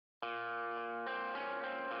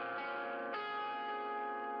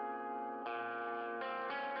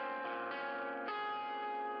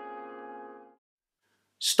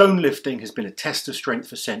Stone lifting has been a test of strength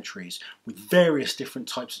for centuries, with various different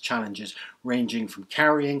types of challenges ranging from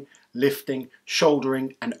carrying, lifting,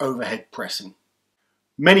 shouldering and overhead pressing.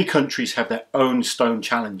 Many countries have their own stone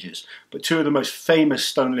challenges, but two of the most famous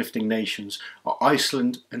stone lifting nations are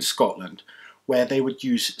Iceland and Scotland, where they would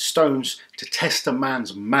use stones to test a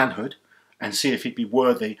man's manhood and see if he'd be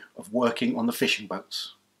worthy of working on the fishing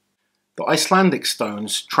boats. The Icelandic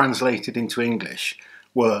stones translated into English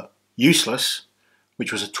were useless,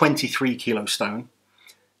 which was a 23 kilo stone,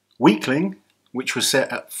 weakling, which was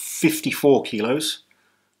set at 54 kilos,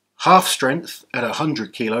 half strength at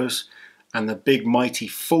 100 kilos, and the big mighty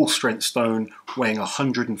full strength stone weighing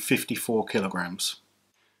 154 kilograms.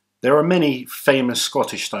 There are many famous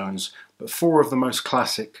Scottish stones, but four of the most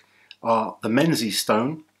classic are the Menzies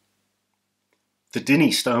stone, the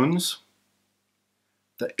Dinnie stones,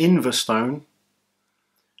 the Inver stone,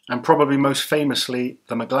 and probably most famously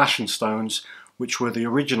the Maglashan stones, which were the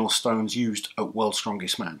original stones used at World's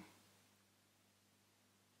Strongest Man.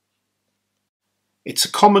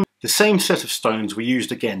 The same set of stones were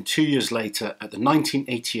used again 2 years later at the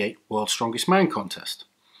 1988 World's Strongest Man contest.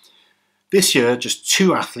 This year, just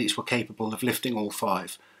two athletes were capable of lifting all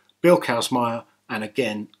five, Bill Kazmaier and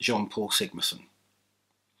again Jean-Paul Sigmarsson.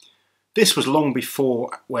 This was long before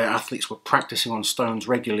where athletes were practicing on stones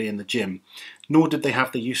regularly in the gym, nor did they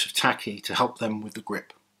have the use of tacky to help them with the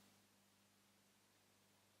grip.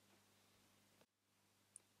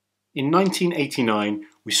 In 1989,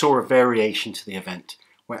 we saw a variation to the event,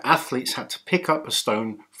 where athletes had to pick up a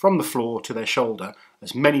stone from the floor to their shoulder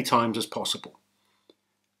as many times as possible.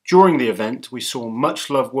 During the event, we saw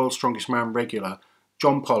much-loved World's Strongest Man regular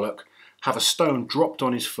John Pollock have a stone dropped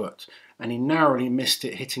on his foot, and he narrowly missed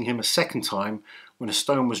it, hitting him a second time when a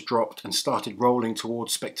stone was dropped and started rolling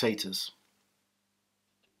towards spectators.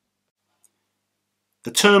 The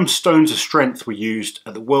term stones of strength were used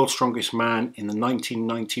at the World's Strongest Man in the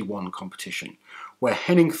 1991 competition, where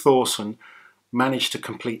Henning Thorsen managed to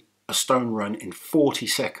complete a stone run in 40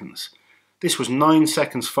 seconds. This was 9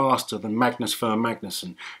 seconds faster than Magnus Firm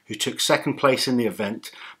Magnusson, who took second place in the event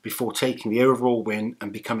before taking the overall win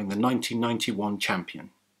and becoming the 1991 champion.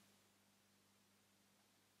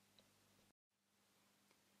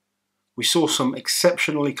 We saw some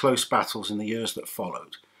exceptionally close battles in the years that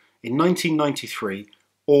followed. In 1993,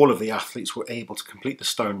 all of the athletes were able to complete the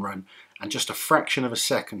stone run, and just a fraction of a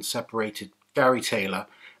second separated Gary Taylor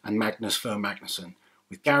and Magnus Firm Magnusson,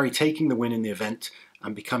 with Gary taking the win in the event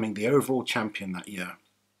and becoming the overall champion that year.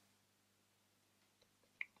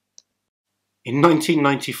 In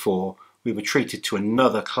 1994, we were treated to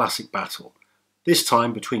another classic battle, this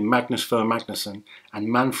time between Magnus Firm Magnusson and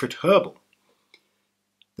Manfred Herbel.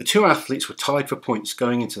 The two athletes were tied for points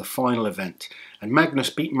going into the final event, and Magnus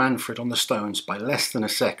beat Manfred on the stones by less than a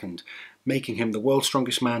second, making him the World's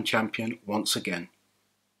Strongest Man champion once again.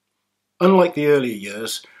 Unlike the earlier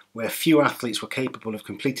years, where few athletes were capable of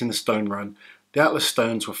completing the stone run, the Atlas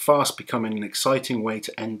stones were fast becoming an exciting way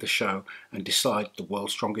to end the show and decide the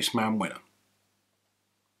World's Strongest Man winner.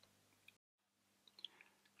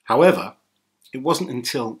 However, it wasn't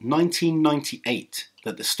until 1998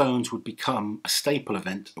 that the stones would become a staple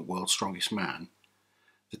event at World's Strongest Man.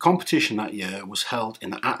 The competition that year was held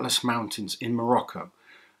in the Atlas Mountains in Morocco,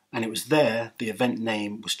 and it was there the event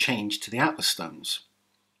name was changed to the Atlas Stones.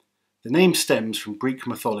 The name stems from Greek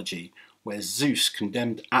mythology, where Zeus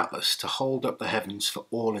condemned Atlas to hold up the heavens for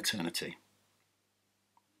all eternity.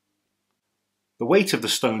 The weight of the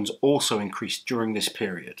stones also increased during this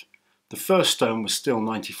period. The first stone was still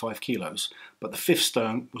 95 kilos, but the fifth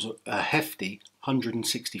stone was a hefty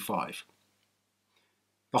 165.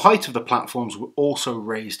 The height of the platforms were also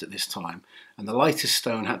raised at this time, and the lightest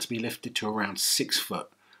stone had to be lifted to around 6 foot,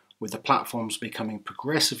 with the platforms becoming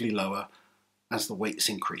progressively lower as the weights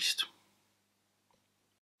increased.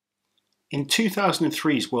 In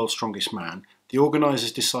 2003's World's Strongest Man, the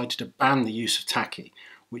organisers decided to ban the use of tacky,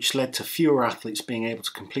 which led to fewer athletes being able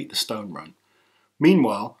to complete the stone run.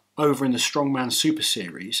 Meanwhile, over in the Strongman Super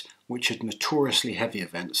Series, which had notoriously heavy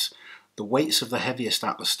events, the weights of the heaviest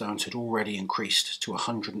Atlas stones had already increased to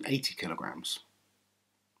 180 kilograms.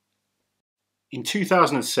 In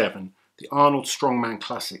 2007, the Arnold Strongman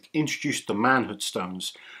Classic introduced the Manhood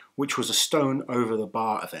Stones, which was a stone over the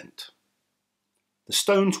bar event. The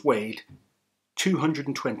stones weighed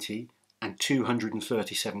 220 and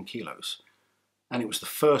 237 kilos, and it was the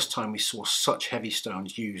first time we saw such heavy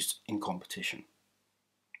stones used in competition.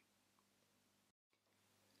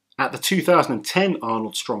 At the 2010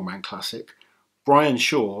 Arnold Strongman Classic, Brian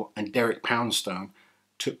Shaw and Derek Poundstone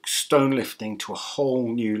took stone lifting to a whole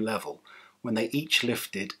new level when they each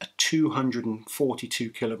lifted a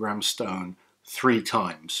 242 kilogram stone 3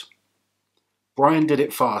 times. Brian did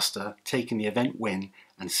it faster, taking the event win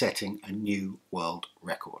and setting a new world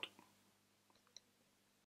record.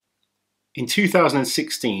 In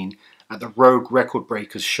 2016, at the Rogue Record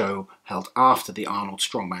Breakers show held after the Arnold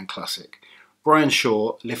Strongman Classic, Brian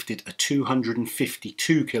Shaw lifted a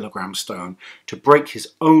 252 kilogram stone to break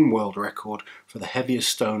his own world record for the heaviest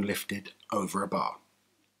stone lifted over a bar.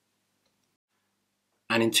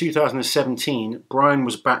 And in 2017, Brian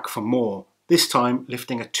was back for more, this time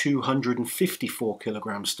lifting a 254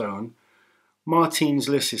 kilogram stone. Martins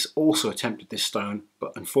Lissis also attempted this stone,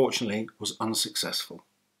 but unfortunately was unsuccessful.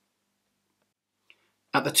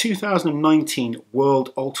 At the 2019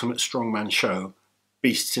 World Ultimate Strongman show,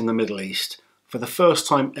 Beasts in the Middle East, for the first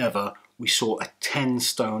time ever, we saw a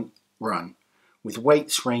 10-stone run, with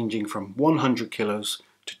weights ranging from 100 kilos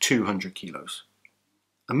to 200 kilos.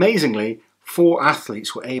 Amazingly, 4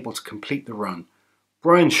 athletes were able to complete the run: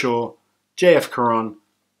 Brian Shaw, JF Caron,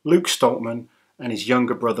 Luke Stoltman, and his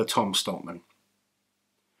younger brother Tom Stoltman.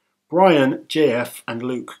 Brian, JF, and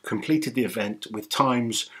Luke completed the event with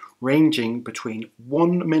times ranging between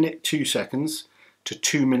 1 minute 2 seconds to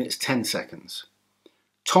 2 minutes 10 seconds.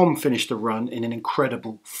 Tom finished the run in an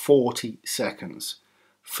incredible 40 seconds,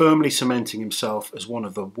 firmly cementing himself as one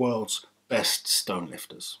of the world's best stone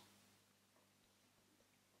lifters.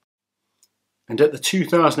 And at the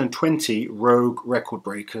 2020 Rogue Record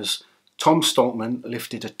Breakers, Tom Stoltman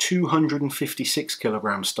lifted a 256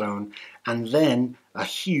 kilogram stone and then a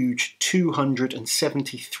huge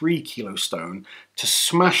 273 kilo stone to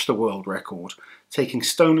smash the world record, taking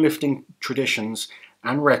stone lifting traditions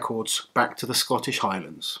and records back to the Scottish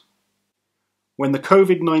Highlands. When the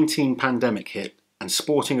COVID-19 pandemic hit and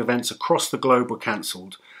sporting events across the globe were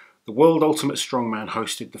cancelled, the World Ultimate Strongman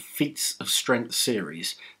hosted the Feats of Strength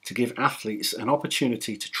series to give athletes an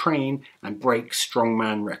opportunity to train and break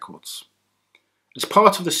strongman records. As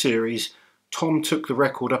part of the series, Tom took the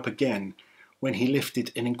record up again when he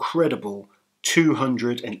lifted an incredible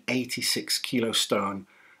 286 kilo stone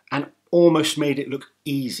and almost made it look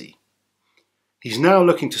easy. He's now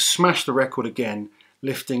looking to smash the record again,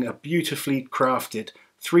 lifting a beautifully crafted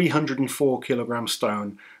 304 kilogram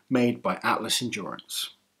stone made by Atlas Endurance.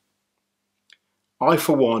 I,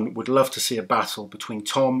 for one, would love to see a battle between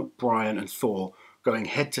Tom, Brian and Thor going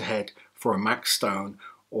head to head for a max stone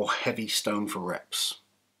or heavy stone for reps.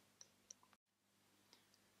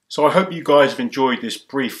 So I hope you guys have enjoyed this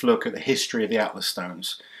brief look at the history of the Atlas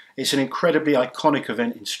stones. It's an incredibly iconic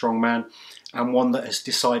event in Strongman and one that has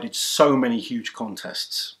decided so many huge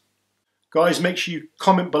contests. Guys, make sure you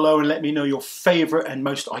comment below and let me know your favourite and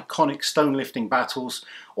most iconic stone lifting battles.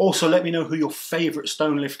 Also let me know who your favourite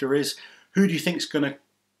stone lifter is. Who do you think is going to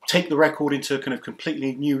take the record into kind of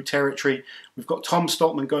completely new territory? We've got Tom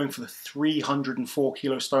Stoltman going for the 304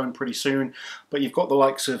 kilo stone pretty soon, but you've got the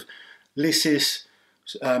likes of Lissis,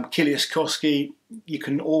 Kiliaskowski. You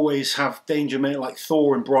can always have danger men like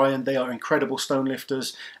Thor and Brian. They are incredible stone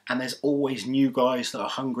lifters, and there's always new guys that are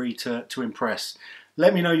hungry to impress.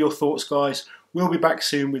 Let me know your thoughts, guys. We'll be back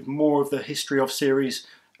soon with more of the History of series,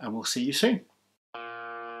 and we'll see you soon.